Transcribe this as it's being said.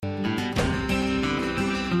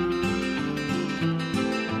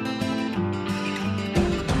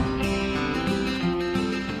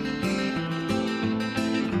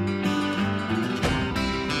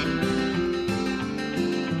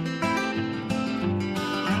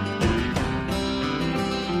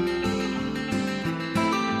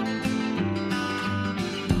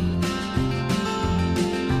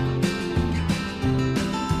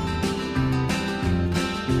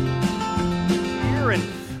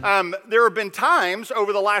There have been times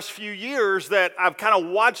over the last few years that I've kind of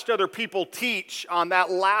watched other people teach on that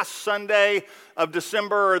last Sunday of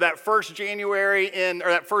December or that first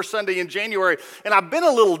Sunday in January, and I've been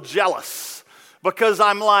a little jealous because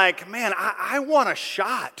I'm like, man, I want a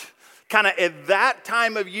shot kind of at that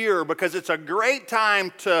time of year because it's a great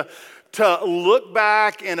time to look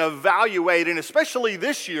back and evaluate, and especially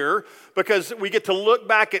this year because we get to look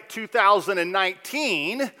back at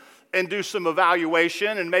 2019 and do some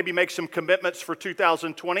evaluation and maybe make some commitments for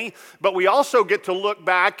 2020. But we also get to look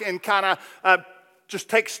back and kind of just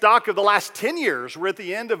take stock of the last 10 years. We're at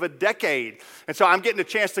the end of a decade. And so I'm getting a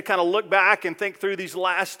chance to kind of look back and think through these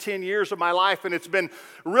last 10 years of my life, and it's been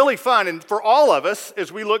really fun. And for all of us, as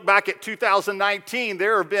we look back at 2019,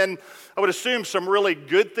 there have been, I would assume, some really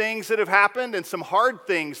good things that have happened and some hard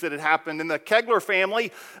things that had happened. In the Kegler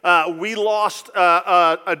family, we lost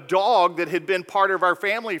a dog that had been part of our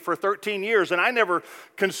family for 13 years, and I never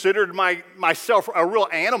considered myself a real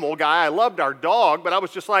animal guy. I loved our dog, but I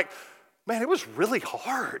was just like, man, it was really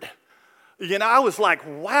hard. You know, I was like,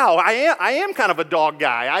 wow, I am kind of a dog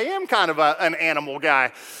guy. I am kind of an animal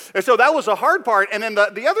guy. And so that was a hard part. And then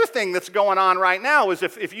the other thing that's going on right now is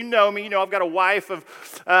if you know me, you know I've got a wife of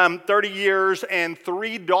 30 years and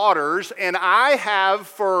 3 daughters. And I have,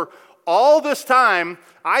 for all this time,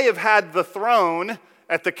 I have had the throne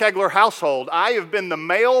at the Kegler household. I have been the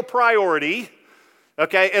male priority,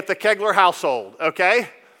 okay, at the Kegler household, okay?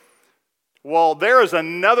 Well, there is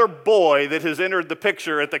another boy that has entered the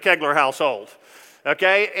picture at the Kegler household,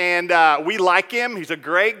 okay? And we like him. He's a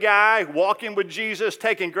great guy, walking with Jesus,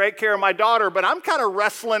 taking great care of my daughter. But I'm kind of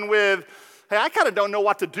wrestling with, hey, I kind of don't know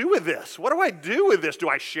what to do with this. What do I do with this? Do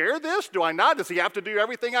I share this? Do I not? Does he have to do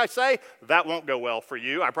everything I say? That won't go well for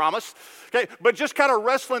you, I promise. Okay, but just kind of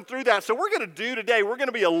wrestling through that. So we're going to do today, we're going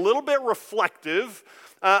to be a little bit reflective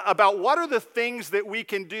about what are the things that we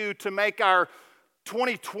can do to make our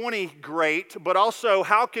 2020 great, but also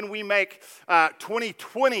how can we make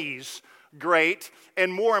 2020s great,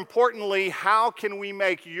 and more importantly, how can we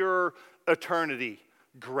make your eternity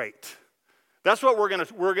great? That's what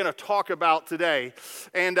we're gonna talk about today.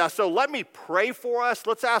 And so let me pray for us.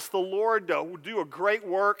 Let's ask the Lord to do a great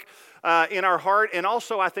work in our heart. And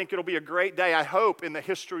also, I think it'll be a great day, I hope, in the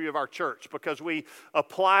history of our church, because we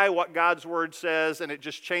apply what God's word says, and it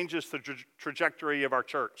just changes the trajectory of our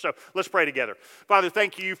church. So let's pray together. Father,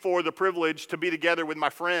 thank you for the privilege to be together with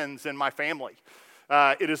my friends and my family.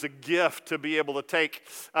 It is a gift to be able to take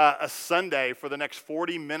a Sunday for the next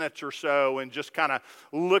 40 minutes or so and just kind of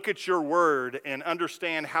look at your word and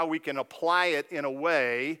understand how we can apply it in a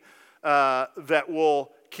way that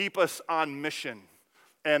will keep us on mission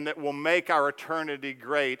and that will make our eternity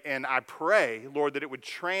great. And I pray, Lord, that it would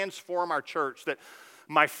transform our church, that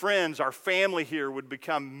my friends, our family here would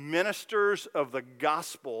become ministers of the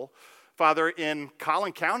gospel, Father, in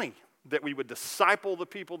Collin County. That we would disciple the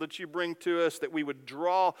people that you bring to us, that you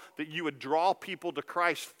would draw people to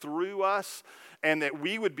Christ through us, and that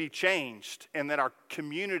we would be changed, and that our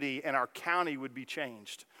community and our county would be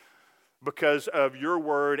changed because of your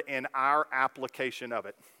word and our application of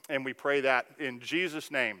it. And we pray that in Jesus'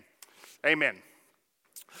 name. Amen.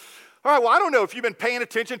 All right, well, I don't know if you've been paying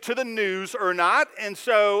attention to the news or not, and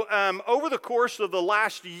so over the course of the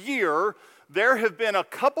last year, there have been a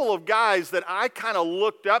couple of guys that I kind of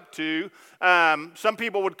looked up to. Some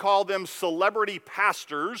people would call them celebrity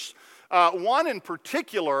pastors. One in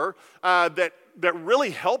particular that really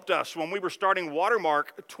helped us when we were starting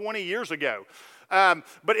Watermark 20 years ago.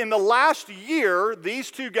 But in the last year,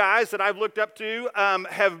 these 2 guys that I've looked up to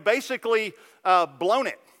have basically blown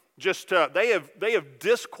it. They have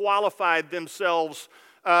disqualified themselves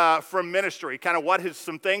from ministry. Kind of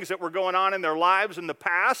some things that were going on in their lives in the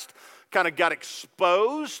past kind of got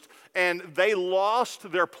exposed, and they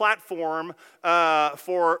lost their platform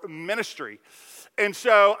for ministry. And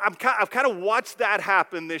so I've kind of watched that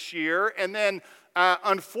happen this year. And then,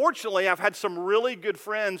 unfortunately, I've had some really good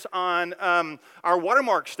friends on our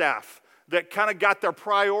Watermark staff that kind of got their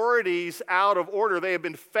priorities out of order. They have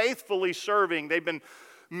been faithfully serving. They've been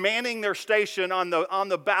manning their station on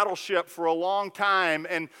the battleship for a long time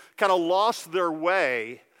and kind of lost their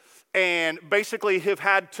way. And basically have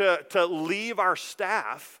had to leave our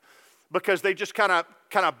staff because they just kind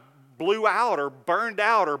of blew out or burned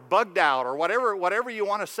out or bugged out or whatever you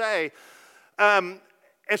want to say. And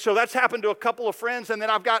so that's happened to a couple of friends. And then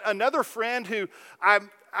I've got another friend who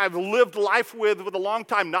I've lived life with a long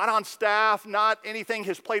time, not on staff, not anything,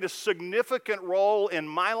 has played a significant role in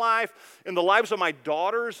my life, in the lives of my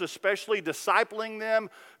daughters, especially discipling them,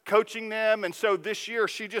 coaching them. And so this year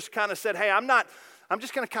she just kind of said, hey, I'm not I'm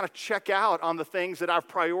just going to kind of check out on the things that I've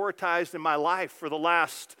prioritized in my life for the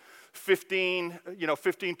last 15,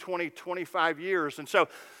 20, 25 years. And so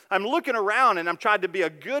I'm looking around and I'm trying to be a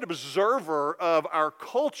good observer of our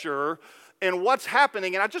culture and what's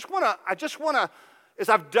happening. And I just want to, as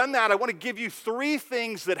I've done that, I want to give you 3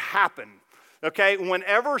 things that happen. Okay,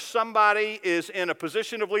 whenever somebody is in a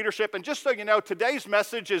position of leadership, and just so you know, today's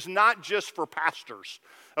message is not just for pastors,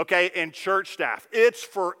 okay, and church staff. It's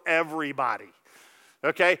for everybody,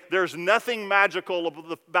 okay? There's nothing magical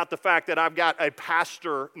about the fact that I've got a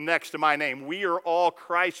pastor next to my name. We are all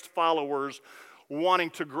Christ followers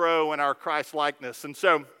wanting to grow in our Christ likeness. And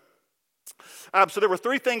so there were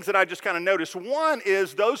 3 things that I just kind of noticed. One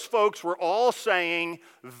is those folks were all saying,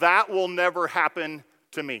 that will never happen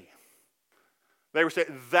to me. They were saying,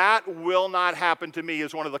 that will not happen to me,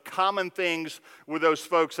 is one of the common things with those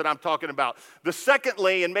folks that I'm talking about. The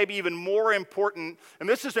secondly, and maybe even more important, and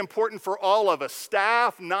this is important for all of us,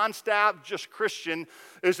 staff, non-staff, just Christian,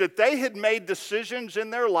 is that they had made decisions in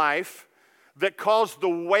their life that caused the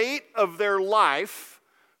weight of their life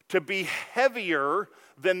to be heavier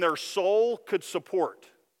than their soul could support.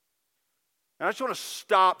 And I just want to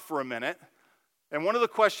stop for a minute. And one of the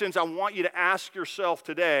questions I want you to ask yourself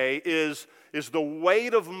today is the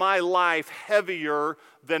weight of my life heavier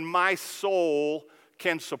than my soul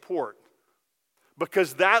can support?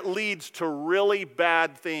 Because that leads to really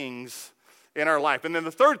bad things in our life. And then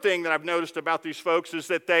the third thing that I've noticed about these folks is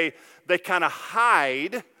that they kind of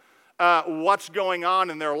hide what's going on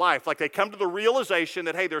in their life. Like they come to the realization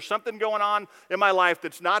that, hey, there's something going on in my life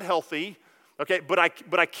that's not healthy, okay, but I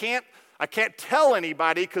can't tell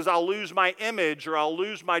anybody because I'll lose my image or I'll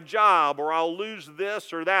lose my job or I'll lose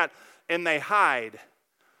this or that, and they hide.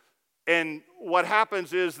 And what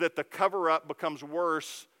happens is that the cover-up becomes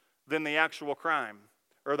worse than the actual crime,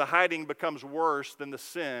 or the hiding becomes worse than the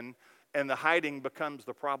sin, and the hiding becomes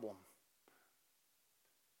the problem.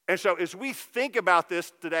 And so as we think about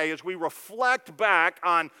this today, as we reflect back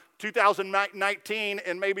on 2019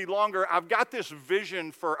 and maybe longer, I've got this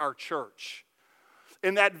vision for our church.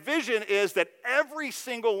 And that vision is that every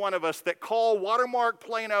single one of us that call Watermark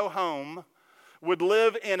Plano home would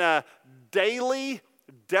live in a daily,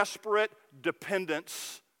 desperate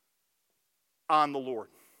dependence on the Lord.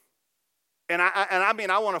 And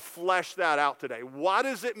I want to flesh that out today. What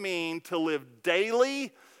does it mean to live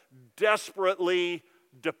daily, desperately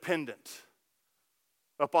dependent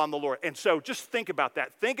upon the Lord? And so just think about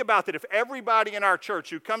that. Think about that if everybody in our church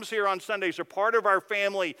who comes here on Sundays or part of our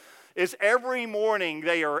family is every morning,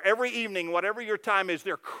 every evening, whatever your time is,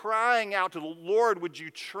 they're crying out to the Lord, would you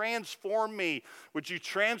transform me? Would you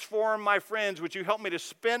transform my friends? Would you help me to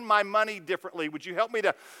spend my money differently? Would you help me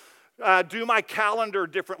to do my calendar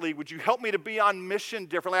differently? Would you help me to be on mission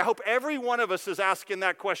differently? I hope every one of us is asking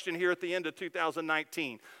that question here at the end of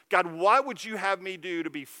 2019. God, what would you have me do to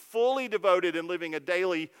be fully devoted in living a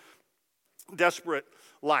daily, desperate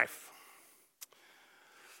life?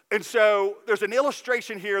 And so there's an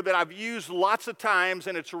illustration here that I've used lots of times,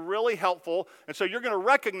 and it's really helpful. And so you're going to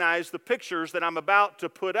recognize the pictures that I'm about to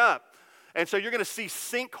put up. And so you're going to see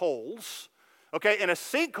sinkholes. Okay, and a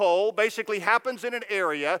sinkhole basically happens in an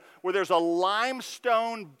area where there's a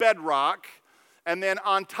limestone bedrock, and then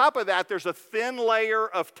on top of that, there's a thin layer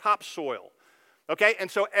of topsoil. Okay,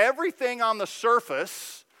 and so everything on the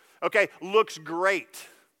surface, okay, looks great.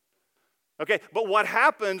 Okay, but what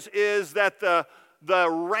happens is that the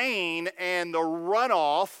rain and the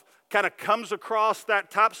runoff kind of comes across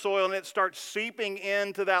that topsoil and it starts seeping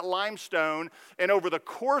into that limestone, and over the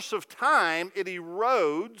course of time, it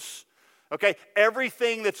erodes, okay,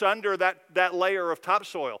 everything that's under that layer of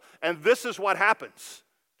topsoil. And this is what happens.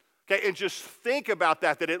 Okay, and just think about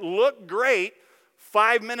that it looked great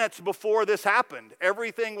 5 minutes before this happened.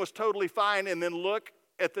 Everything was totally fine, and then look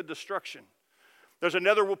at the destruction. There's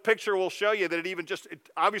another picture we'll show you that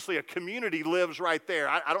obviously a community lives right there.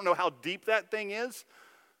 I don't know how deep that thing is,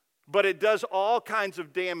 but it does all kinds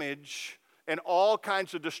of damage and all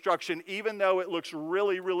kinds of destruction, even though it looks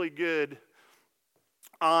really, really good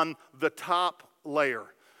on the top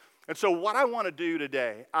layer. And so what I want to do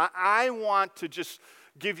today, I want to just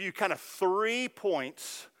give you kind of 3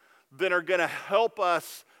 points that are going to help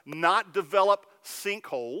us not develop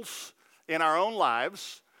sinkholes in our own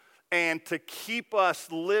lives, and to keep us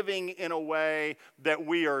living in a way that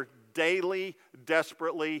we are daily,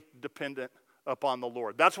 desperately dependent upon the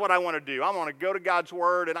Lord. That's what I want to do. I want to go to God's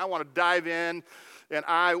Word, and I want to dive in, and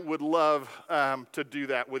I would love to do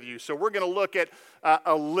that with you. So we're going to look at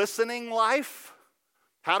a listening life.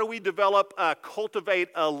 How do we cultivate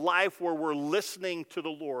a life where we're listening to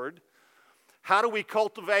the Lord? How do we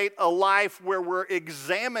cultivate a life where we're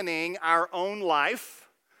examining our own life?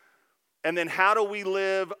 And then how do we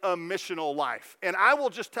live a missional life? And I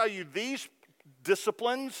will just tell you, these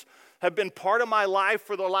disciplines have been part of my life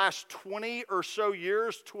for the last 20 or so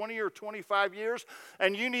years, 20 or 25 years.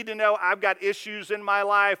 And you need to know I've got issues in my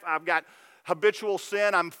life. I've got habitual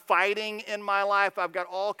sin I'm fighting in my life. I've got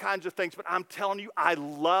all kinds of things. But I'm telling you, I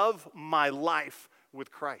love my life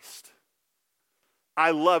with Christ.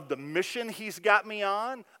 I love the mission he's got me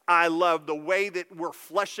on. I love the way that we're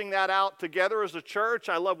fleshing that out together as a church.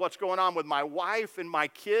 I love what's going on with my wife and my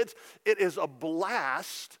kids. It is a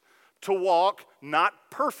blast to walk not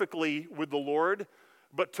perfectly with the Lord,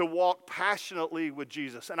 but to walk passionately with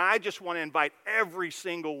Jesus. And I just want to invite every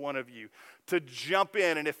single one of you to jump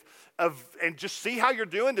in and just see how you're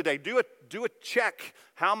doing today. Do a check.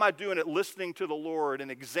 How am I doing at listening to the Lord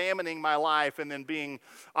and examining my life and then being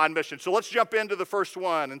on mission? So let's jump into the first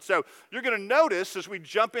one. And so you're going to notice as we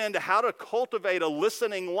jump into how to cultivate a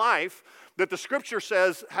listening life that the scripture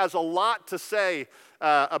says has a lot to say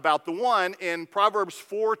about the one in Proverbs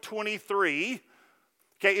 4:23.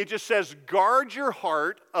 Okay, it just says, guard your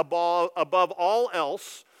heart above all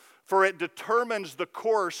else, for it determines the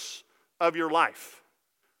course of your life.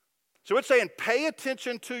 So it's saying pay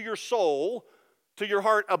attention to your soul, to your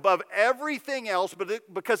heart above everything else,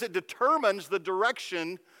 because it determines the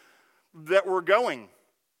direction that we're going.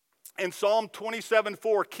 In Psalm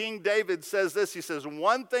 27:4, King David says this. He says,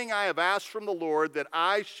 one thing I have asked from the Lord that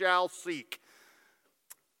I shall seek.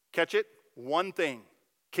 Catch it? One thing.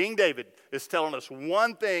 King David is telling us,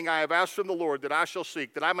 one thing I have asked from the Lord that I shall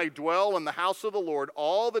seek, that I may dwell in the house of the Lord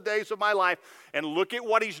all the days of my life. And look at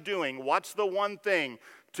what he's doing. What's the one thing?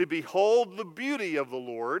 To behold the beauty of the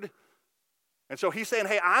Lord. And so he's saying,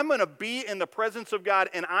 hey, I'm going to be in the presence of God,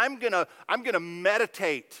 and I'm going to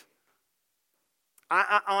meditate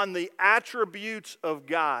on the attributes of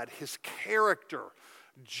God, his character,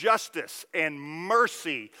 justice, and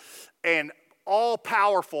mercy, and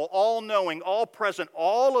all-powerful, all-knowing, all-present,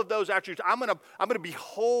 all of those attributes. I'm gonna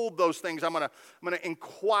behold those things. I'm gonna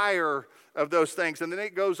inquire of those things. And then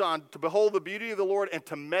it goes on to behold the beauty of the Lord and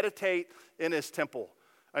to meditate in his temple.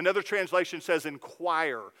 Another translation says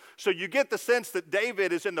inquire. So you get the sense that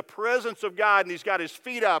David is in the presence of God, and he's got his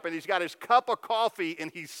feet up, and he's got his cup of coffee,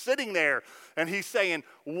 and he's sitting there, and he's saying,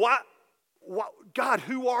 what, God,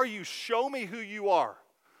 who are you? Show me who you are.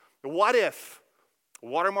 What if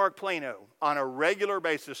Watermark Plano on a regular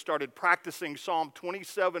basis started practicing Psalm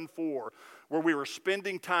 27:4, where we were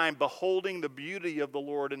spending time beholding the beauty of the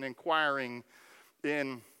Lord and inquiring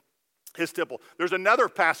in his temple? There's another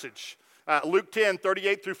passage, Luke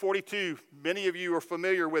 10:38-42. Many of you are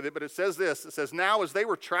familiar with it, but it says this. It says, now as they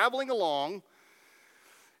were traveling along,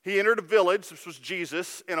 he entered a village, this was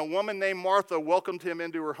Jesus, and a woman named Martha welcomed him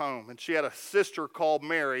into her home. And she had a sister called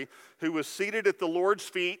Mary who was seated at the Lord's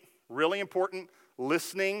feet, really important,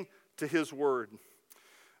 listening to his word.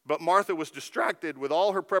 But Martha was distracted with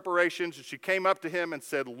all her preparations, and she came up to him and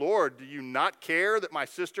said, Lord, do you not care that my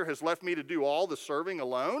sister has left me to do all the serving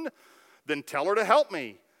alone? Then tell her to help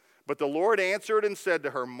me. But the Lord answered and said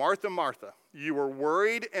to her, Martha, Martha, you are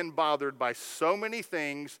worried and bothered by so many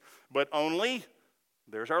things, but only,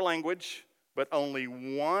 there's our language, but only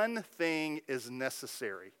one thing is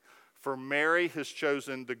necessary. For Mary has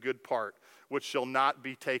chosen the good part, which shall not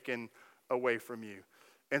be taken away from you.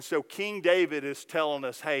 And so King David is telling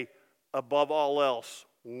us, hey, above all else,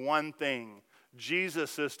 one thing.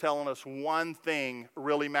 Jesus is telling us one thing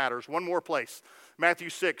really matters. One more place. Matthew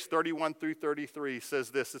 6:31-33 says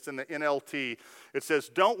this. It's in the NLT. It says,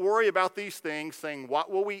 don't worry about these things, saying, what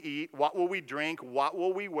will we eat? What will we drink? What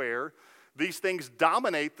will we wear? These things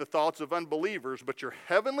dominate the thoughts of unbelievers, but your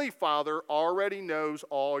heavenly Father already knows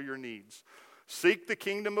all your needs. Seek the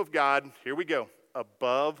kingdom of God. Here we go.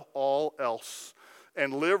 Above all else,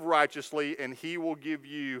 and live righteously, and he will give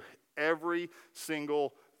you every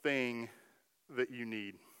single thing that you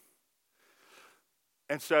need.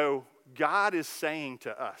 And so God is saying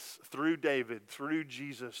to us through David, through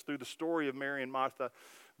Jesus, through the story of Mary and Martha,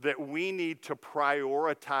 that we need to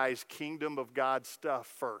prioritize kingdom of God stuff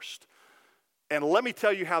first. And let me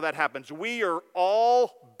tell you how that happens. We are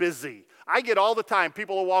all busy. I get all the time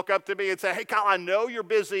people will walk up to me and say, hey, Kyle, I know you're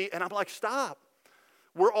busy. And I'm like, stop.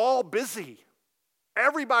 We're all busy.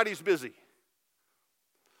 Everybody's busy.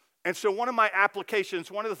 And so one of my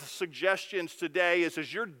applications, one of the suggestions today is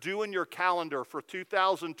as you're doing your calendar for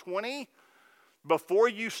 2020, before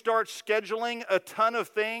you start scheduling a ton of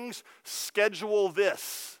things, schedule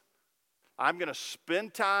this. I'm going to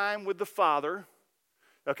spend time with the Father,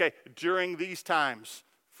 okay, during these times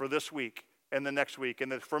for this week. and the next week.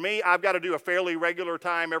 And then for me, I've got to do a fairly regular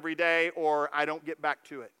time every day or I don't get back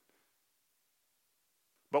to it.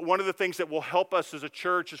 But one of the things that will help us as a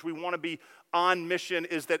church as we want to be on mission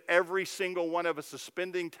is that every single one of us is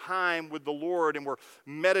spending time with the Lord and we're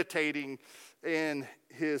meditating in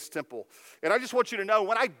His temple. And I just want you to know,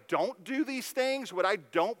 when I don't do these things, when I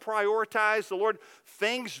don't prioritize the Lord,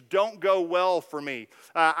 things don't go well for me.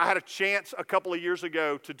 I had a chance a couple of years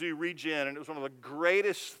ago to do Regen, and it was one of the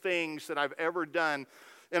greatest things that I've ever done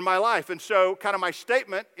in my life. And so kind of my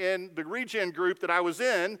statement in the Regen group that I was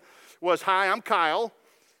in was, "Hi, I'm Kyle.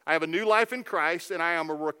 I have a new life in Christ, and I am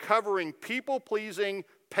a recovering people-pleasing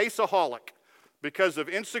paceaholic because of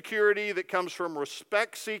insecurity that comes from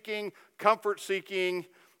respect-seeking, comfort-seeking,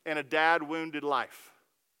 and a dad-wounded life."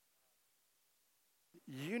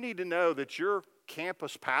 You need to know that your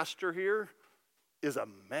campus pastor here is a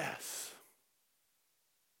mess.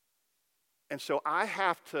 And so I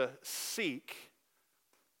have to seek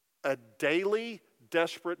a daily,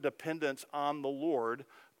 desperate dependence on the Lord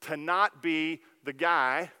to not be the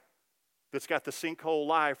guy that's got the sinkhole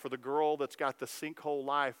life or the girl that's got the sinkhole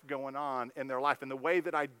life going on in their life. And the way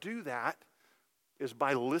that I do that is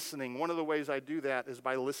by listening. One of the ways I do that is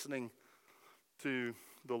by listening to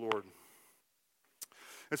the Lord.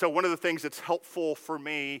 And so one of the things that's helpful for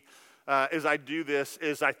me as I do this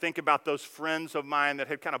is I think about those friends of mine that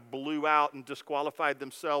had kind of blew out and disqualified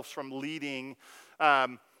themselves from leading.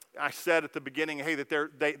 I said at the beginning, hey,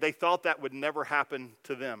 that they thought that would never happen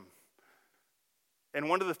to them. And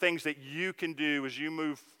one of the things that you can do as you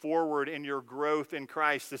move forward in your growth in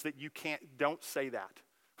Christ is that don't say that,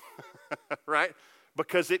 right?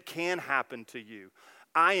 Because it can happen to you.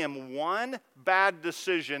 I am one bad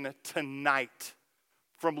decision tonight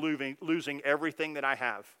from losing everything that I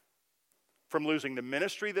have, from losing the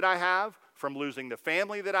ministry that I have, from losing the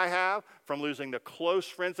family that I have, from losing the close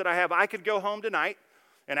friends that I have. I could go home tonight,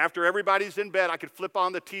 and after everybody's in bed, I could flip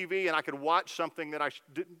on the TV and I could watch something that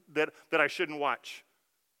I shouldn't watch.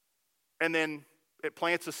 And then it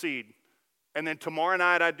plants a seed. And then tomorrow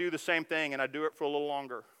night I do the same thing and I do it for a little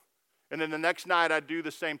longer. And then the next night I do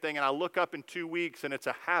the same thing and I look up in 2 weeks and it's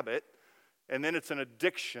a habit. And then it's an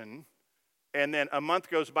addiction. And then a month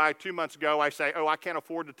goes by, 2 months go, I say, I can't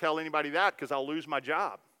afford to tell anybody that because I'll lose my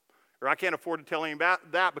job. Or I can't afford to tell anybody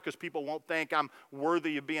that because people won't think I'm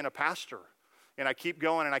worthy of being a pastor. And I keep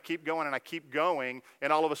going and I keep going and I keep going.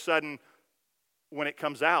 And all of a sudden, when it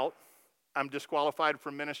comes out, I'm disqualified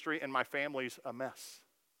from ministry and my family's a mess.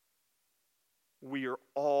 We are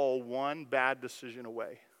all one bad decision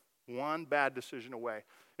away. One bad decision away.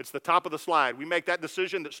 It's the top of the slide. We make that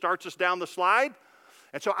decision that starts us down the slide.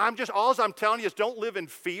 And so all I'm telling you is don't live in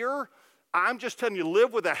fear. I'm just telling you,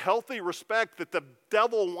 live with a healthy respect that the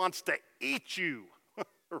devil wants to eat you.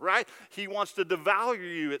 Right? He wants to devour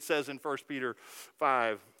you, it says in 1 Peter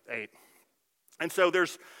 5:8. And so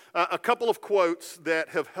there's a couple of quotes that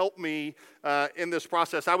have helped me in this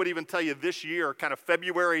process. I would even tell you this year, kind of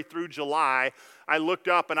February through July, I looked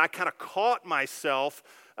up and I kind of caught myself.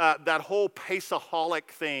 That whole paceaholic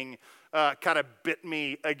thing kind of bit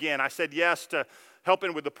me again. I said yes to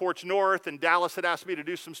helping with the Porch North, and Dallas had asked me to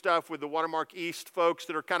do some stuff with the Watermark East folks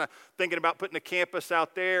that are kind of thinking about putting a campus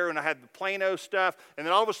out there, and I had the Plano stuff, and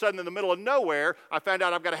then all of a sudden in the middle of nowhere, I found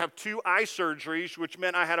out I've got to have 2 eye surgeries, which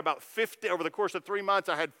meant I had about 50, over the course of 3 months,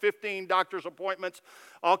 I had 15 doctor's appointments,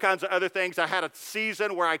 all kinds of other things. I had a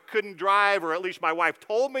season where I couldn't drive, or at least my wife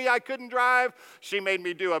told me I couldn't drive. She made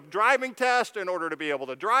me do a driving test in order to be able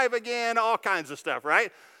to drive again, all kinds of stuff,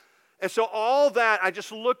 right? And so all that, I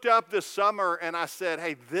just looked up this summer and I said,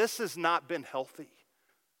 hey, this has not been healthy.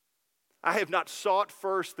 I have not sought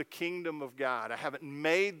first the kingdom of God. I haven't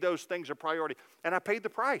made those things a priority. And I paid the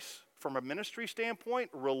price from a ministry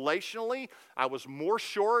standpoint, relationally. I was more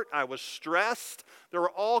short. I was stressed. There were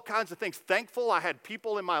all kinds of things. Thankful I had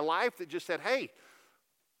people in my life that just said, hey,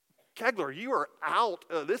 Kegler, you are out.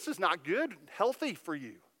 This is not good, healthy for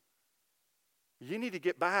you. You need to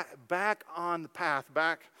get back on the path,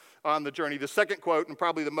 back on the journey. The second quote, and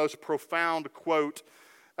probably the most profound quote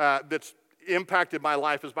that's impacted my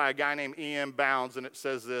life, is by a guy named E.M. Bounds, and it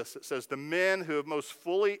says this. It says, the men who have most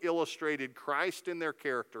fully illustrated Christ in their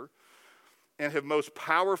character and have most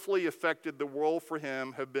powerfully affected the world for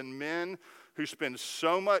him have been men who spend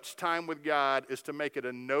so much time with God as to make it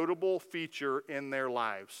a notable feature in their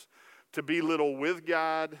lives. To be little with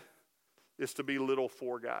God is to be little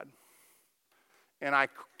for God. And I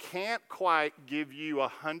can't quite give you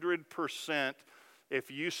 100%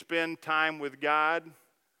 if you spend time with God,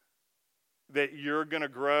 that you're going to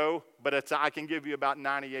grow, but I can give you about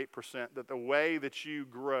 98% that the way that you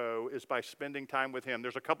grow is by spending time with him.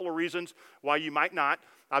 There's a couple of reasons why you might not.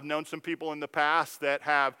 I've known some people in the past that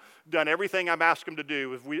have done everything I've asked them to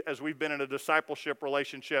do as we've been in a discipleship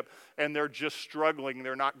relationship, and they're just struggling,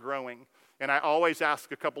 they're not growing. And I always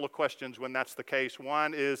ask a couple of questions when that's the case.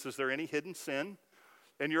 One is there any hidden sin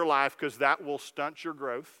in your life? Because that will stunt your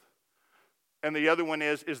growth. And the other one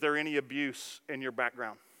is there any abuse in your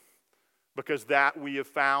background? Because that we have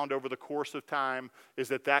found over the course of time is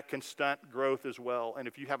that can stunt growth as well. And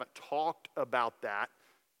if you haven't talked about that,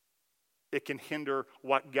 it can hinder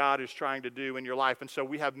what God is trying to do in your life. And so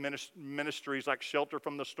we have ministries like Shelter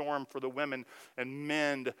from the Storm for the women and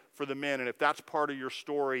Mend for the men. And if that's part of your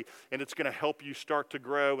story and it's going to help you start to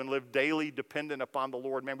grow and live daily dependent upon the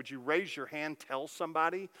Lord, man, would you raise your hand, tell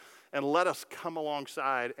somebody, and let us come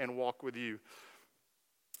alongside and walk with you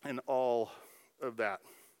in all of that.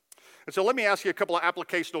 And so let me ask you a couple of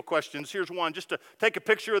applicational questions. Here's one, just to take a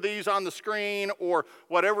picture of these on the screen or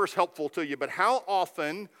whatever is helpful to you. But how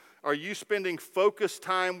often are you spending focused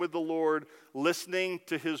time with the Lord listening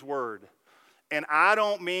to his word? And I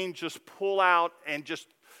don't mean just pull out and just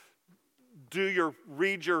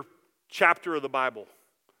read your chapter of the Bible.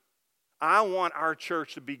 I want our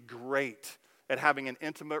church to be great at having an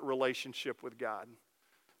intimate relationship with God.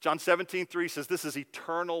 John 17:3 says this is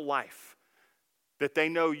eternal life, that they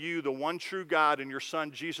know you, the one true God, and your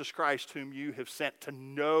Son, Jesus Christ, whom you have sent. To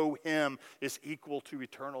know him is equal to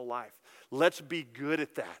eternal life. Let's be good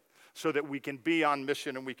at that so that we can be on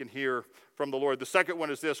mission and we can hear from the Lord. The second one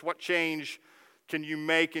is this: what change can you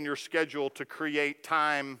make in your schedule to create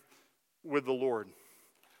time with the Lord?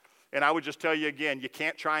 And I would just tell you again, you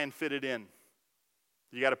can't try and fit it in.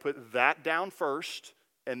 You got to put that down first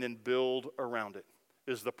and then build around it,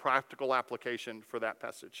 is the practical application for that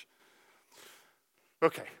passage.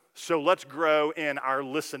 Okay, so let's grow in our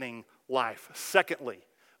listening life. Secondly,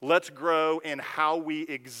 let's grow in how we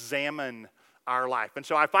examine our life. And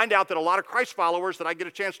so I find out that a lot of Christ followers that I get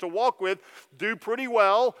a chance to walk with do pretty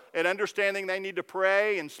well at understanding they need to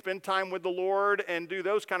pray and spend time with the Lord and do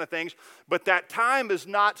those kind of things. But that time is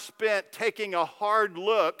not spent taking a hard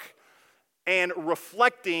look and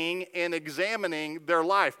reflecting and examining their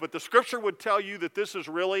life. But the scripture would tell you that this is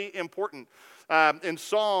really important. In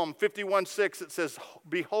Psalm 51:6, it says,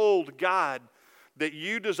 "Behold, God, that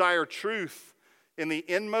you desire truth in the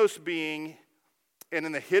inmost being, and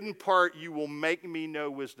in the hidden part you will make me know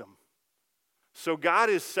wisdom." So God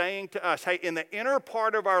is saying to us, hey, in the inner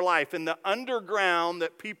part of our life, in the underground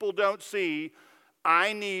that people don't see,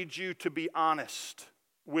 I need you to be honest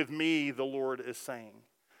with me, the Lord is saying.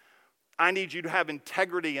 I need you to have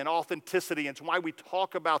integrity and authenticity. And it's why we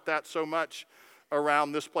talk about that so much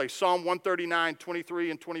around this place. Psalm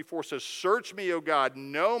 139:23 and 24 says, "Search me, O God,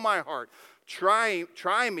 know my heart. Try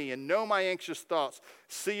me and know my anxious thoughts.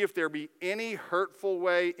 See if there be any hurtful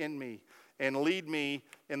way in me, and lead me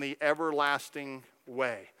in the everlasting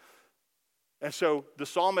way." And so the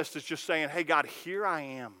psalmist is just saying, hey, God, here I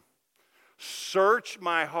am. Search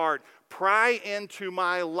my heart. Pry into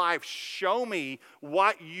my life. Show me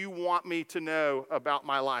what you want me to know about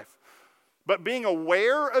my life. But being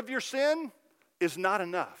aware of your sin is not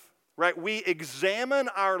enough, right? We examine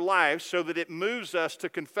our life so that it moves us to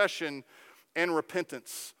confession and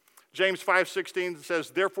repentance. James 5:16 says,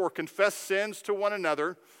 "Therefore confess sins to one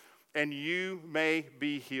another, and you may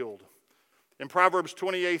be healed." In Proverbs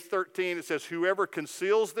 28:13 it says, "Whoever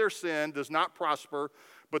conceals their sin does not prosper,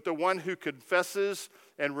 but the one who confesses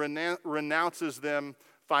and renounces them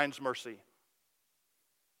finds mercy."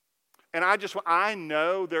 And I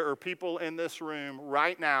know there are people in this room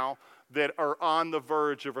right now that are on the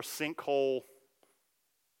verge of a sinkhole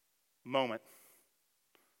moment.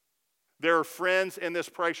 There are friends in this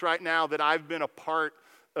place right now that I've been a part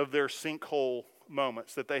of their sinkhole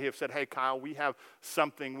moments, that they have said, hey, Kyle, we have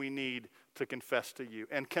something we need to confess to you.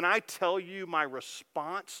 And can I tell you my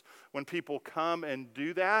response when people come and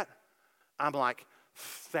do that? I'm like,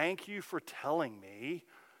 thank you for telling me,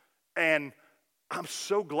 and I'm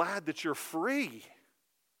so glad that you're free,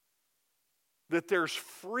 that there's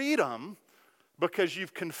freedom because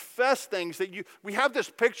you've confessed things that we have this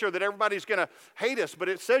picture that everybody's going to hate us, but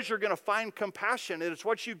it says you're going to find compassion, and it's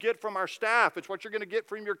what you get from our staff. It's what you're going to get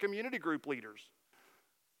from your community group leaders,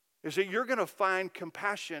 is that you're going to find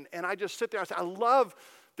compassion. And I just sit there and say, I love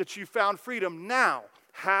that you found freedom. Now,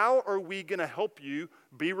 how are we going to help you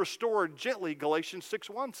be restored gently, Galatians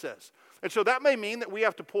 6:1 says. And so that may mean that we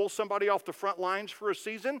have to pull somebody off the front lines for a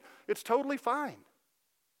season. It's totally fine.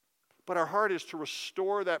 but our heart is to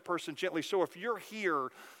restore that person gently. So if you're here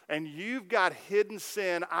and you've got hidden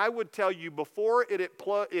sin, I would tell you before it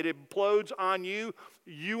implodes on you,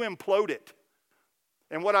 you implode it.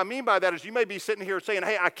 And what I mean by that is you may be sitting here saying,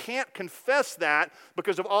 hey, I can't confess that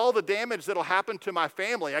because of all the damage that'll happen to my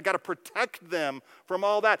family. I got to protect them from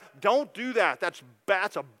all that. Don't do that. That's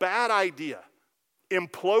a bad idea.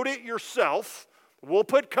 Implode it yourself. We'll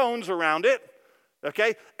put cones around it,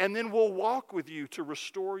 okay? And then we'll walk with you to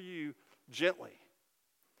restore you gently.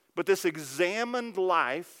 But this examined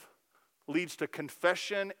life leads to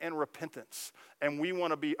confession and repentance. And we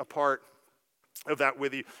want to be a part of that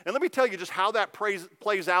with you. And let me tell you just how that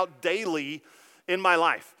plays out daily in my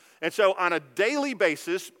life. And so on a daily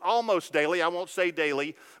basis, almost daily, I won't say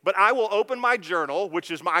daily, but I will open my journal, which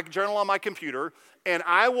is my journal on my computer, and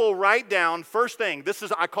I will write down, first thing,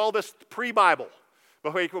 I call this pre-Bible,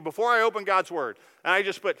 before I open God's Word. And I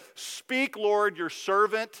just put, speak, Lord, your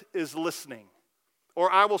servant is listening.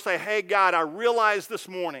 Or I will say, hey, God, I realize this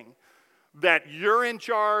morning that you're in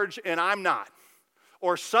charge and I'm not.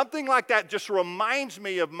 Or something like that just reminds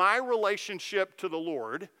me of my relationship to the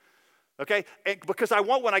Lord, okay? And because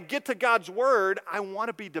when I get to God's Word, I want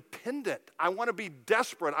to be dependent. I want to be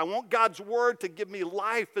desperate. I want God's Word to give me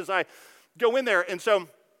life as I go in there. And so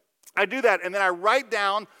I do that, and then I write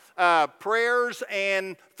down prayers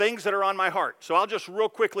and things that are on my heart. So I'll just real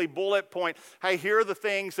quickly bullet point, hey, here are the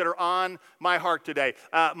things that are on my heart today.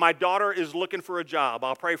 My daughter is looking for a job.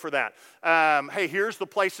 I'll pray for that. Hey, here's the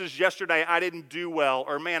places yesterday I didn't do well,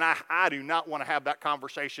 or man, I do not want to have that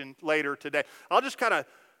conversation later today. I'll just kind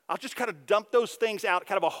of dump those things out,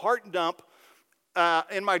 kind of a heart dump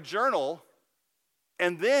in my journal,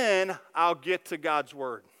 and then I'll get to God's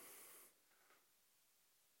Word.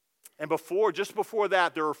 And just before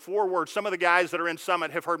that, there are 4 words. Some of the guys that are in Summit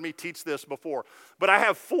have heard me teach this before. But I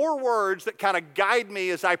have 4 words that kind of guide me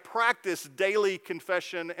as I practice daily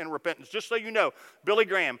confession and repentance. Just so you know, Billy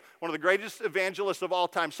Graham, one of the greatest evangelists of all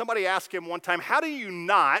time, somebody asked him one time, how do you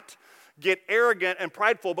not get arrogant and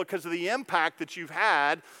prideful because of the impact that you've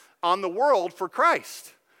had on the world for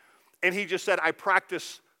Christ? And he just said, I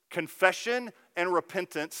practice confession and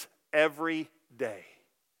repentance every day.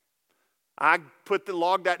 I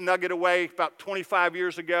logged that nugget away about 25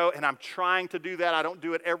 years ago, and I'm trying to do that. I don't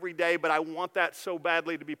do it every day, but I want that so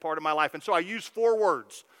badly to be part of my life. And so I use 4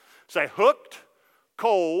 words. Say hooked,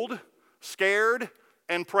 cold, scared,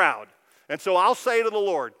 and proud. And so I'll say to the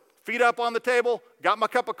Lord, feet up on the table, got my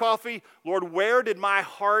cup of coffee. Lord, where did my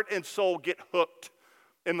heart and soul get hooked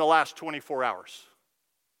in the last 24 hours?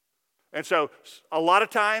 And so a lot of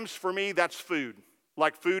times for me, that's food.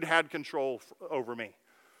 Like food had control over me.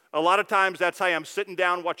 A lot of times that's how I'm sitting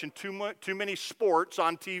down watching too many sports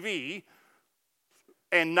on TV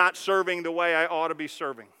and not serving the way I ought to be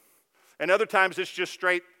serving. And other times it's just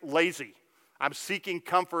straight lazy. I'm seeking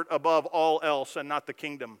comfort above all else and not the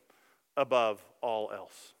kingdom above all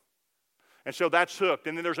else. And so that's hooked.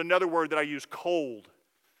 And then there's another word that I use, cold.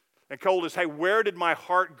 And cold is, hey, where did my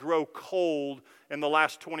heart grow cold in the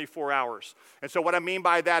last 24 hours? And so what I mean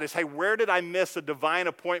by that is, hey, where did I miss a divine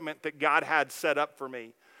appointment that God had set up for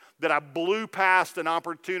me? That I blew past an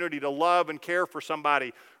opportunity to love and care for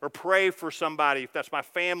somebody or pray for somebody, if that's my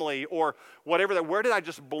family or whatever. Where did I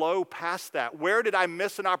just blow past that? Where did I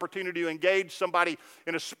miss an opportunity to engage somebody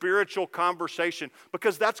in a spiritual conversation?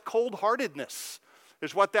 Because that's cold-heartedness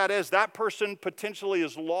is what that is. That person potentially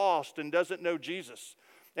is lost and doesn't know Jesus.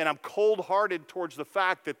 And I'm cold-hearted towards the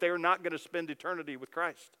fact that they're not going to spend eternity with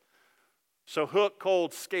Christ. So hooked,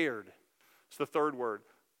 cold, scared is the third word.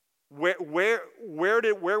 Where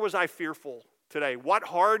was I fearful today? What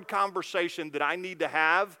hard conversation did I need to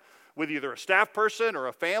have with either a staff person or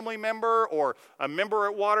a family member or a member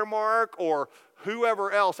at Watermark or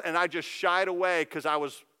whoever else, and I just shied away because I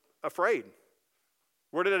was afraid?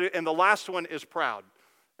 And the last one is proud.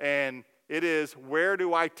 And it is, where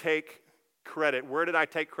do I take credit? Where did I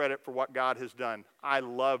take credit for what God has done? I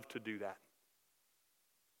love to do that.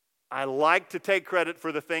 I like to take credit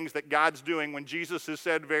for the things that God's doing when Jesus has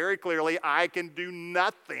said very clearly, I can do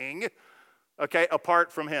nothing, okay, apart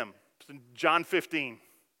from him. It's in John 15,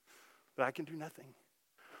 that I can do nothing.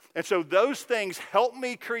 And so those things help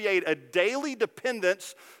me create a daily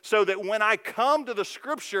dependence so that when I come to the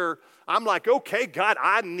scripture, I'm like, okay, God,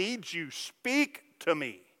 I need you. Speak to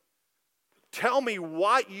me. Tell me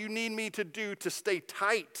what you need me to do to stay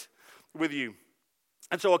tight with you.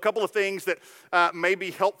 And so a couple of things that may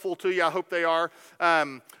be helpful to you, I hope they are.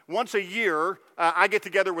 Once a year, I get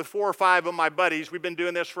together with 4 or 5 of my buddies. We've been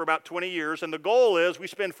doing this for about 20 years. And the goal is we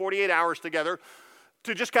spend 48 hours together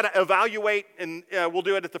to just kind of evaluate, and we'll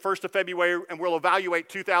do it at the 1st of February, and we'll evaluate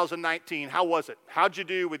 2019. How was it? How'd you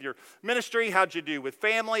do with your ministry? How'd you do with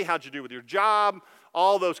family? How'd you do with your job?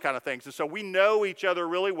 All those kind of things. And so we know each other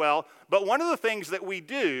really well. But one of the things that we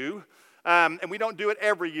do, and we don't do it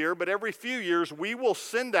every year, but every few years, we will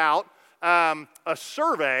send out a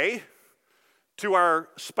survey to our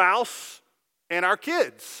spouse and our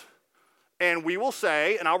kids. And we will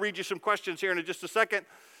say, and I'll read you some questions here in just a second,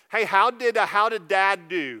 hey, how did Dad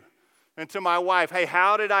do? And to my wife, hey,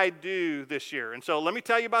 how did I do this year? And so let me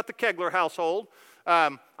tell you about the Kegler household.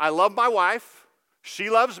 I love my wife. She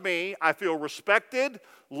loves me. I feel respected,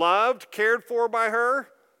 loved, cared for by her,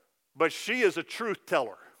 but she is a truth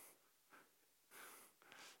teller.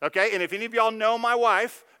 Okay, and if any of y'all know my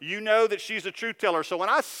wife, you know that she's a truth teller. So when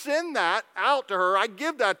I send that out to her, I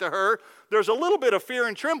give that to her, there's a little bit of fear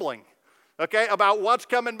and trembling. Okay, about what's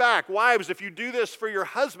coming back. Wives, if you do this for your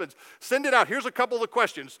husbands, send it out. Here's a couple of the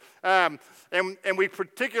questions. And we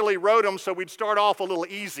particularly wrote them so we'd start off a little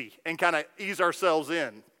easy and kind of ease ourselves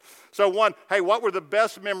in. So one, hey, what were the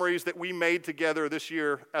best memories that we made together this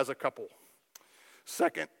year as a couple?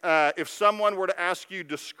 Second, if someone were to ask you,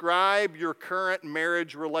 describe your current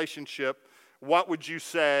marriage relationship, what would you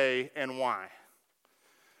say and why?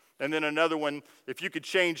 And then another one, if you could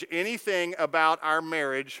change anything about our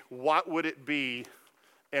marriage, what would it be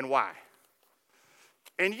and why?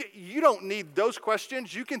 And you don't need those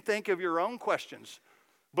questions. You can think of your own questions.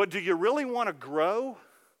 But do you really want to grow?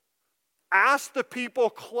 Ask the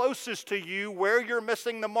people closest to you where you're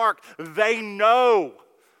missing the mark. They know.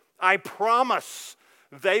 I promise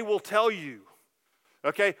they will tell you.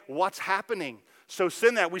 Okay, what's happening? So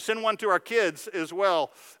send that. We send one to our kids as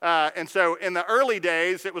well. And so in the early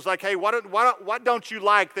days, it was like, hey, what don't you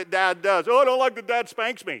like that Dad does? Oh, I don't like that Dad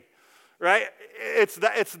spanks me, right? It's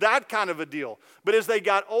that kind of a deal. But as they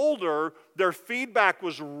got older, their feedback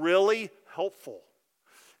was really helpful.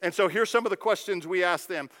 And so here's some of the questions we asked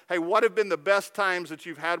them. Hey, what have been the best times that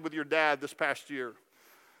you've had with your dad this past year?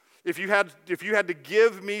 If you had to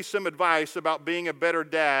give me some advice about being a better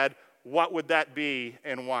dad, what would that be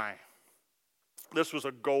and why? This was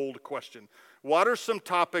a gold question. What are some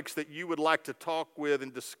topics that you would like to talk with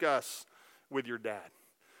and discuss with your dad?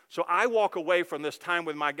 So I walk away from this time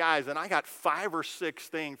with my guys, and I got 5 or 6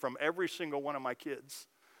 things from every single one of my kids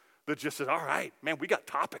that just said, all right, man, we got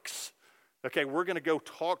topics. Okay, we're going to go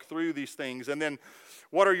talk through these things. And then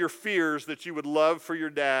what are your fears that you would love for your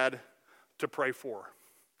dad to pray for?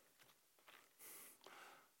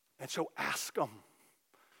 And so ask them.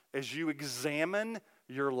 As you examine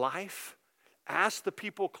your life, ask the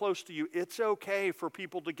people close to you. It's okay for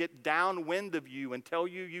people to get downwind of you and tell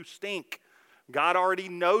you you stink. God already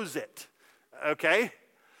knows it, okay?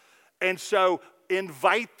 And so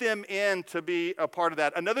invite them in to be a part of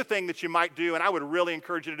that. Another thing that you might do, and I would really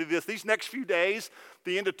encourage you to do this, these next few days,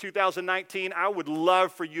 the end of 2019, I would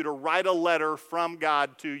love for you to write a letter from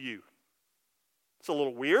God to you. It's a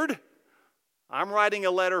little weird. I'm writing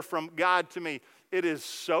a letter from God to me. It is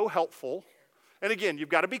so helpful. And again, you've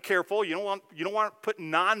got to be careful. You don't want to put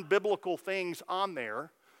non-biblical things on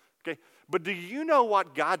there. Okay? But do you know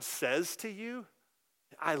what God says to you?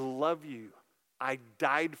 I love you. I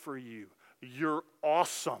died for you. You're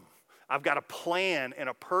awesome. I've got a plan and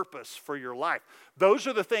a purpose for your life. Those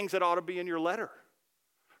are the things that ought to be in your letter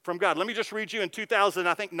from God. Let me just read you in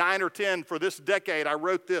 2009 or 10 for this decade. I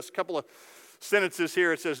wrote this couple of sentences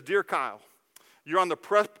here. It says, Dear Kyle, you're on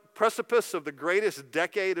the precipice of the greatest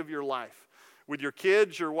decade of your life. With your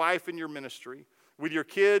kids, your wife, and your ministry. With your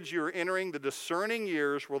kids, you're entering the discerning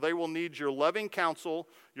years where they will need your loving counsel,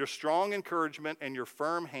 your strong encouragement, and your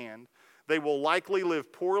firm hand. They will likely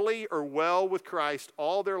live poorly or well with Christ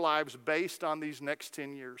all their lives based on these next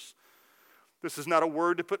 10 years. This is not a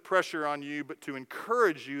word to put pressure on you, but to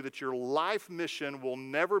encourage you that your life mission will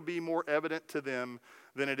never be more evident to them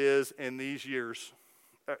than it is in these years,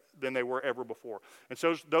 than they were ever before. And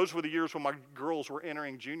so those were the years when my girls were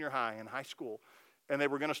entering junior high and high school, and they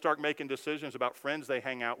were going to start making decisions about friends they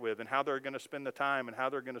hang out with and how they're going to spend the time and how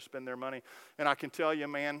they're going to spend their money. And I can tell you,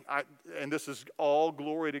 man, and this is all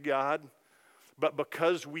glory to God, but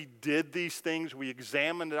because we did these things, we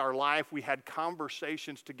examined our life, we had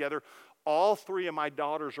conversations together, all 3 of my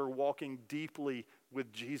daughters are walking deeply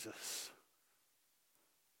with Jesus.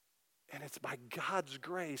 And it's by God's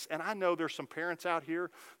grace. And I know there's some parents out here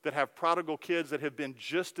that have prodigal kids that have been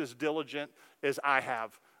just as diligent as I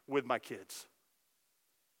have with my kids.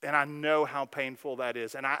 And I know how painful that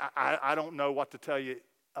is. And I don't know what to tell you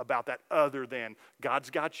about that other than God's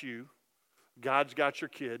got you, God's got your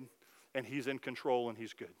kid, and He's in control and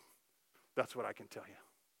He's good. That's what I can tell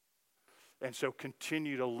you. And so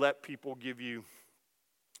continue to let people give you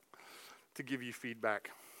to give you feedback.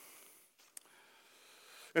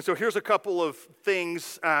 And so here's a couple of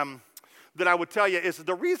things that I would tell you is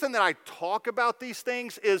the reason that I talk about these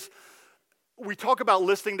things is we talk about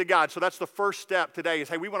listening to God. So that's the first step today is,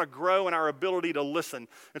 hey, we want to grow in our ability to listen.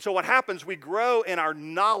 And so what happens, we grow in our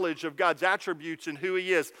knowledge of God's attributes and who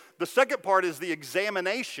he is. The second part is the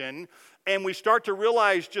examination, and we start to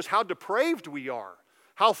realize just how depraved we are,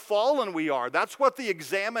 how fallen we are. That's what the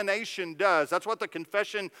examination does. That's what the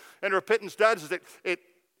confession and repentance does, is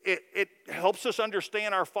it helps us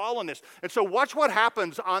understand our fallenness. And so watch what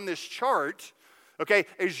happens on this chart, okay,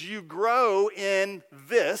 as you grow in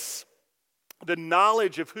this, the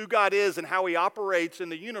knowledge of who God is and how he operates in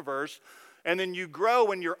the universe, and then you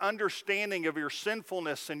grow in your understanding of your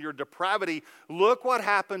sinfulness and your depravity. Look what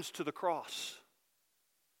happens to the cross.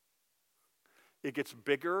 It gets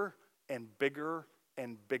bigger and bigger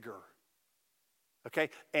and bigger.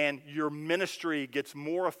 Okay, and your ministry gets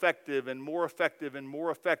more effective and more effective and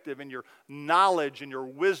more effective, and your knowledge and your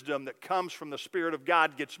wisdom that comes from the Spirit of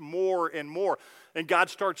God gets more and more. And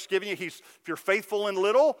God starts giving you, if you're faithful in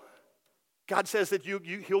little, God says that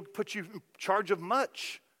he'll put you in charge of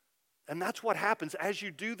much. And that's what happens. As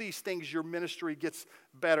you do these things, your ministry gets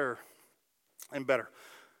better and better.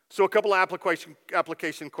 So a couple of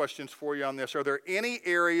application questions for you on this. Are there any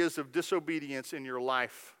areas of disobedience in your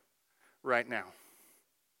life right now?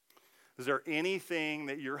 Is there anything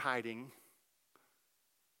that you're hiding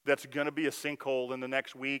that's going to be a sinkhole in the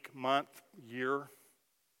next week, month, year?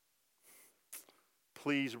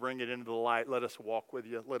 Please bring it into the light. Let us walk with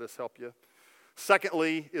you. Let us help you.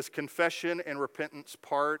 Secondly, is confession and repentance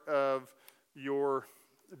part of your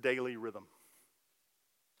daily rhythm?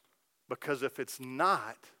 Because if it's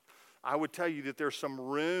not, I would tell you that there's some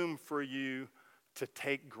room for you to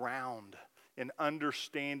take ground in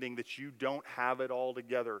understanding that you don't have it all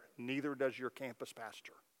together. Neither does your campus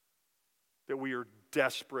pastor. That we are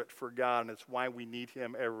desperate for God, and it's why we need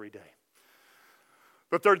him every day.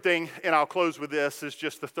 The third thing, and I'll close with this, is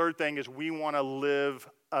just the third thing is we want to live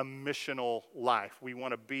a missional life. We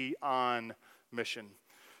want to be on mission.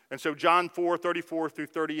 And so John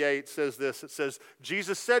 4:34-38 says this. It says,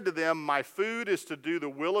 Jesus said to them, my food is to do the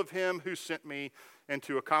will of him who sent me and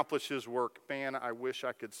to accomplish his work. Man, I wish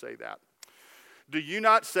I could say that. Do you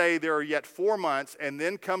not say there are yet 4 months and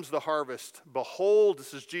then comes the harvest? Behold,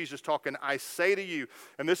 this is Jesus talking, I say to you,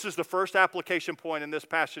 and this is the first application point in this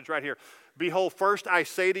passage right here. Behold, first I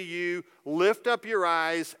say to you, lift up your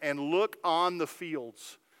eyes and look on the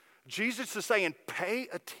fields. Jesus is saying, pay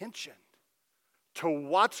attention to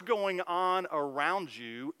what's going on around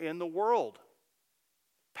you in the world.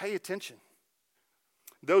 Pay attention.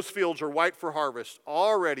 Those fields are white for harvest.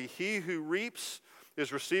 Already he who reaps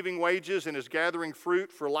is receiving wages and is gathering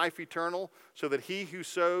fruit for life eternal, so that he who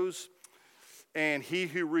sows and he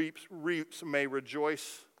who reaps may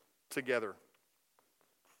rejoice together.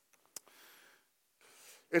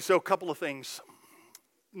 And so a couple of things.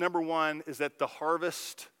 Number one is that the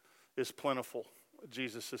harvest is plentiful.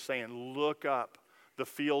 Jesus is saying, look up. The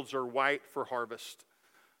fields are white for harvest.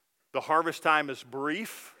 The harvest time is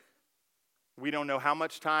brief. We don't know how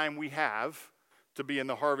much time we have to be in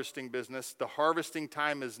the harvesting business. The harvesting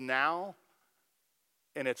time is now,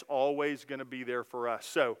 and it's always going to be there for us.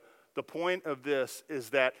 So the point of this is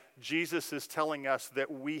that Jesus is telling us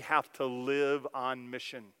that we have to live on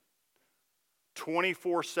mission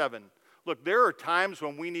 24/7. Look, there are times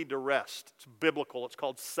when we need to rest. It's biblical. It's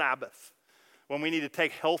called Sabbath. When we need to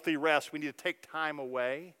take healthy rest, we need to take time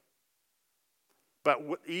away. But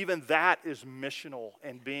even that is missional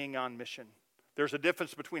and being on mission. There's a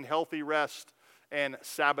difference between healthy rest and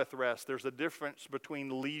Sabbath rest. There's a difference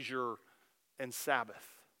between leisure and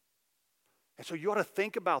Sabbath. And so you ought to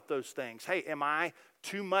think about those things. Hey, am I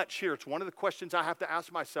too much here? It's one of the questions I have to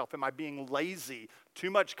ask myself. Am I being lazy?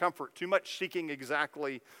 Too much comfort? Too much seeking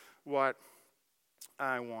exactly what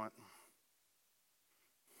I want?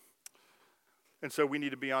 And so we need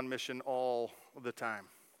to be on mission all the time.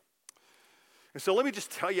 And so let me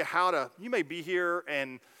just tell you you may be here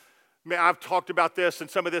and I've talked about this, and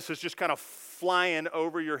some of this is just kind of flying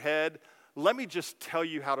over your head. Let me just tell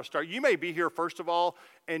you how to start. You may be here, first of all,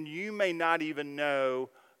 and you may not even know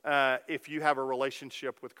if you have a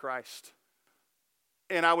relationship with Christ.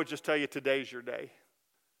 And I would just tell you, today's your day,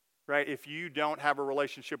 right? If you don't have a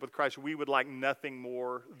relationship with Christ, we would like nothing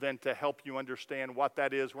more than to help you understand what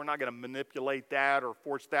that is. We're not going to manipulate that or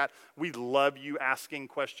force that. We love you asking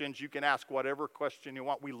questions. You can ask whatever question you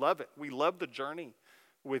want. We love it. We love the journey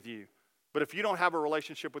with you. But if you don't have a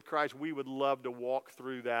relationship with Christ, we would love to walk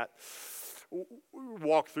through that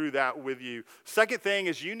with you. Second thing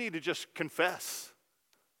is you need to just confess.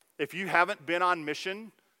 If you haven't been on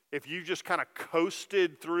mission, if you just kind of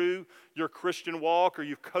coasted through your Christian walk, or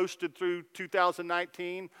you've coasted through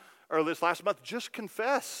 2019 or this last month, just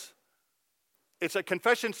confess. It's a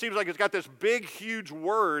confession seems like it's got this big, huge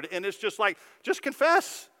word, and it's just like, just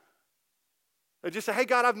confess. And just say, hey,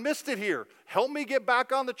 God, I've missed it here. Help me get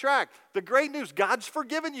back on the track. The great news, God's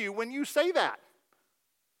forgiven you when you say that.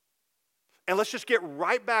 And let's just get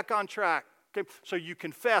right back on track. Okay? So you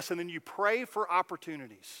confess, and then you pray for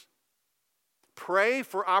opportunities. Pray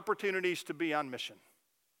for opportunities to be on mission.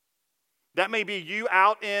 That may be you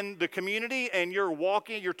out in the community and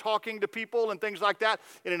you're talking to people and things like that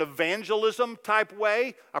in an evangelism type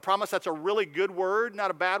way. I promise that's a really good word, not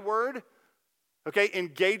a bad word. Okay,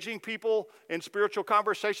 engaging people in spiritual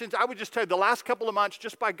conversations. I would just tell you, the last couple of months,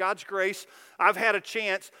 just by God's grace, I've had a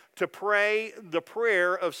chance to pray the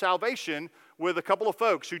prayer of salvation with a couple of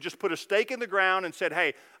folks who just put a stake in the ground and said,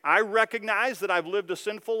 hey, I recognize that I've lived a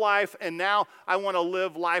sinful life, and now I want to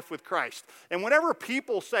live life with Christ. And whenever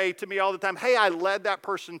people say to me all the time, hey, I led that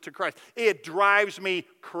person to Christ, it drives me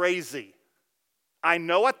crazy. I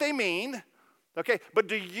know what they mean. Okay, but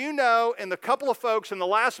do you know, in the couple of folks in the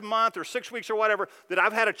last month or 6 weeks or whatever, that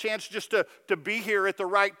I've had a chance just to be here at the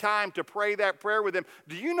right time to pray that prayer with them,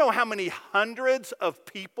 do you know how many hundreds of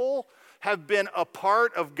people have been a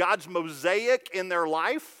part of God's mosaic in their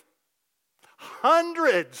life?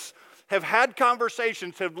 Hundreds have had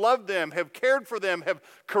conversations, have loved them, have cared for them, have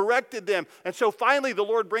corrected them. And so finally the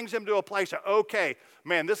Lord brings them to a place of, okay,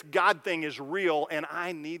 man, this God thing is real and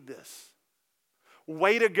I need this.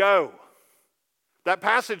 Way to go. That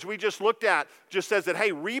passage we just looked at just says that,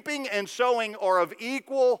 hey, reaping and sowing are of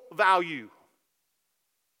equal value.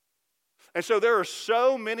 And so there are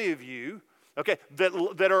so many of you, okay,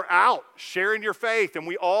 that are out sharing your faith, and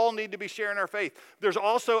we all need to be sharing our faith. There's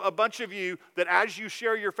also a bunch of you that as you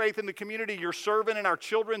share your faith in the community, you're serving in our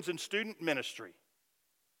children's and student ministry.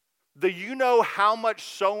 Do you know how much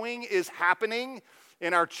sowing is happening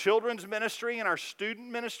in our children's ministry and our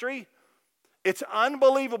student ministry? It's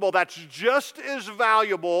unbelievable. That's just as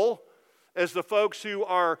valuable as the folks who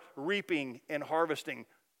are reaping and harvesting.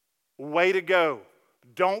 Way to go.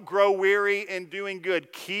 Don't grow weary in doing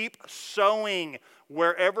good. Keep sowing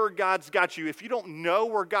wherever God's got you. If you don't know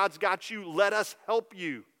where God's got you, let us help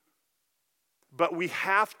you. But we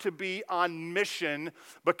have to be on mission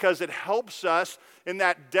because it helps us in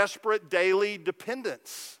that desperate daily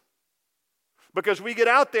dependence. Because we get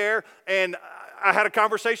out there, and I had a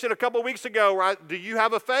conversation a couple of weeks ago, right? Do you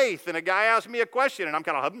have a faith? And a guy asked me a question, and I'm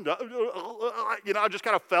kind of, I just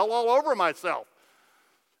kind of fell all over myself.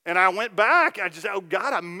 And I went back, I just said, oh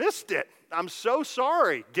God, I missed it. I'm so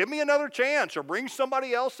sorry. Give me another chance, or bring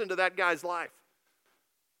somebody else into that guy's life.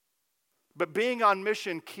 But being on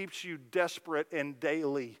mission keeps you desperate and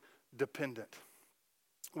daily dependent.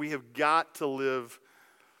 We have got to live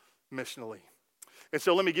missionally. And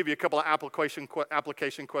so let me give you a couple of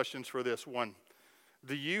application questions for this. One,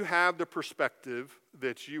 do you have the perspective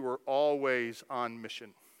that you are always on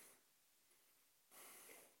mission?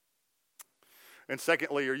 And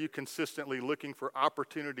secondly, are you consistently looking for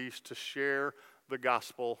opportunities to share the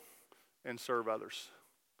gospel and serve others?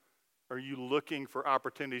 Are you looking for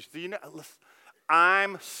opportunities? Do you know, listen,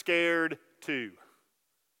 I'm scared too.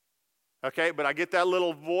 Okay, but I get that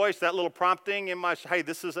little voice, that little prompting in my, hey,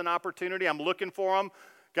 this is an opportunity. I'm looking for them.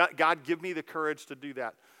 God, give me the courage to do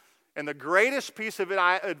that. And the greatest piece of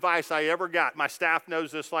advice I ever got, my staff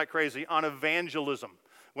knows this like crazy, on evangelism.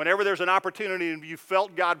 Whenever there's an opportunity and you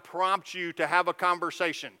felt God prompt you to have a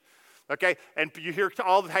conversation, okay, and you hear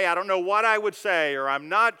all, hey, I don't know what I would say, or I'm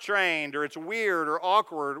not trained, or it's weird or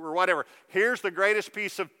awkward or whatever. Here's the greatest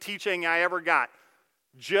piece of teaching I ever got.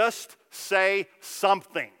 Just say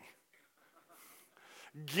something.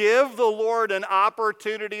 Give the Lord an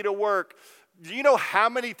opportunity to work. Do you know how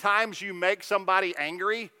many times you make somebody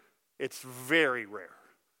angry? It's very rare.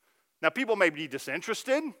 Now, people may be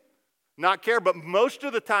disinterested, not care, but most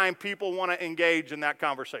of the time people want to engage in that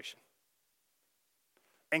conversation.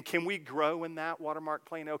 And can we grow in that, Watermark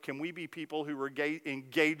Plano? Can we be people who are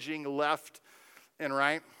engaging left and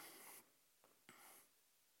right?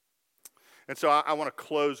 And so I want to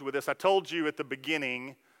close with this. I told you at the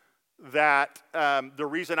beginning that the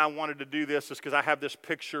reason I wanted to do this is because I have this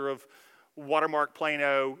picture of Watermark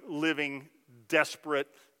Plano living desperate,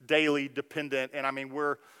 daily dependent. And I mean,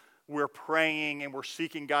 we're praying and we're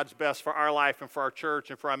seeking God's best for our life and for our church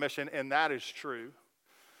and for our mission, and that is true.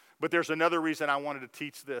 But there's another reason I wanted to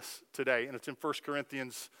teach this today, and it's in 1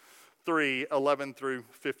 Corinthians 3, 11 through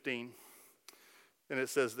 15. And it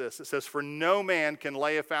says this. It says, for no man can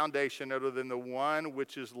lay a foundation other than the one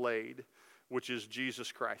which is laid, which is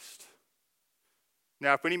Jesus Christ.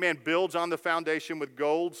 Now, if any man builds on the foundation with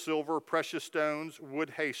gold, silver, precious stones, wood,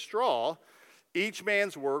 hay, straw, each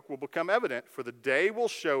man's work will become evident, for the day will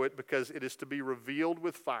show it, because it is to be revealed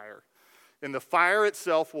with fire. And the fire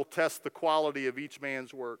itself will test the quality of each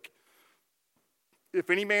man's work. If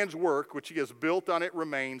any man's work which he has built on it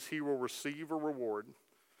remains, he will receive a reward.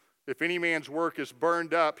 If any man's work is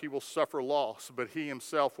burned up, he will suffer loss, but he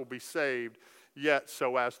himself will be saved, yet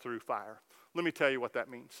so as through fire. Let me tell you what that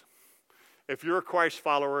means. If you're a Christ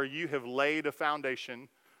follower, you have laid a foundation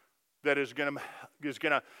that is going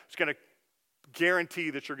to guarantee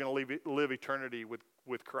that you're going to live eternity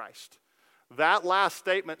with Christ. That last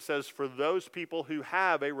statement says for those people who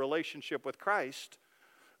have a relationship with Christ,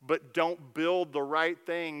 but don't build the right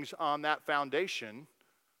things on that foundation,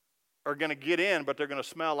 are going to get in, but they're going to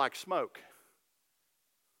smell like smoke.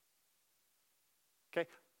 Okay?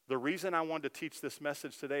 The reason I wanted to teach this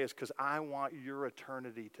message today is because I want your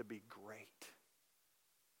eternity to be great.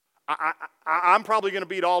 I'm probably going to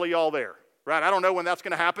beat all of y'all there, right? I don't know when that's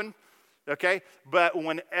going to happen, okay? But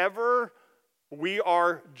whenever we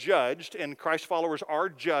are judged, and Christ followers are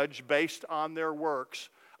judged based on their works,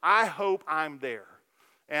 I hope I'm there.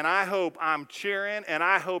 And I hope I'm cheering, and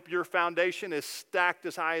I hope your foundation is stacked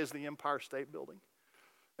as high as the Empire State Building.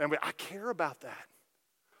 And I care about that.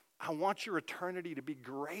 I want your eternity to be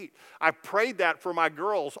great. I prayed that for my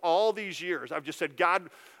girls all these years. I've just said, God,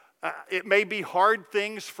 it may be hard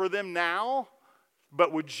things for them now,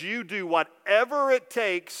 but would you do whatever it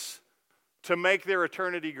takes to make their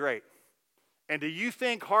eternity great? And do you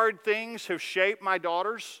think hard things have shaped my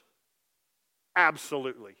daughters?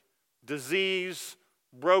 Absolutely. Disease,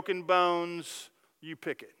 broken bones, you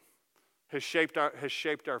pick it, has shaped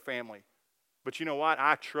our family. But you know what?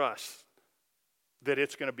 I trust that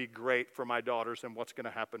it's going to be great for my daughters and what's going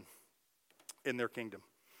to happen in their kingdom.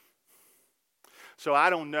 So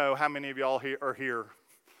I don't know how many of y'all are here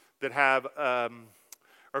that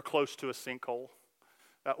are close to a sinkhole.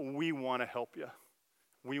 We want to help you.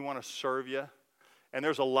 We want to serve you. And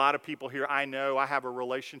there's a lot of people here I know I have a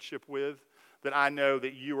relationship with that I know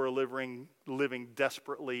that you are living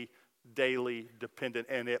desperately, daily dependent,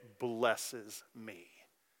 and it blesses me.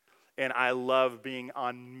 And I love being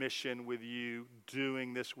on mission with you,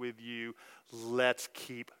 doing this with you. Let's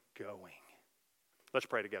keep going. Let's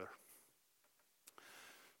pray together.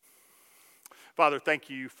 Father, thank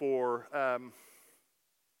you for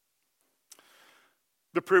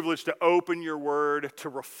the privilege to open your word, to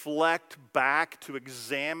reflect back, to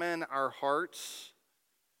examine our hearts.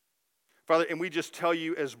 Father, and we just tell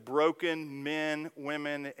you as broken men,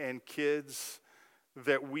 women, and kids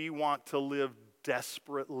that we want to live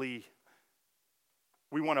desperately.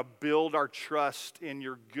 We want to build our trust in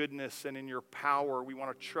your goodness and in your power. We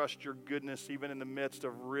want to trust your goodness even in the midst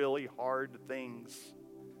of really hard things.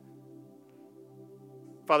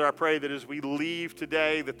 Father, I pray that as we leave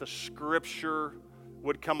today, that the scripture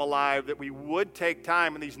would come alive, that we would take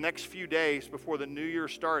time in these next few days before the new year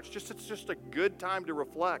starts. It's just a good time to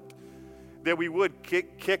reflect. That we would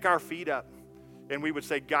kick our feet up and we would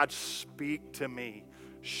say, God, speak to me.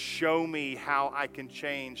 Show me how I can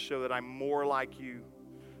change so that I'm more like you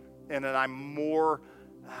and that I'm more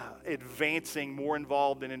more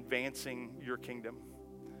involved in advancing your kingdom.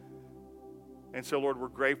 And so, Lord, we're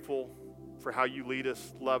grateful for how you lead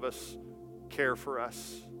us, love us, care for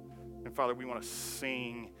us. And Father, we want to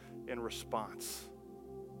sing in response.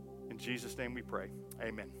 In Jesus' name we pray.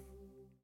 Amen.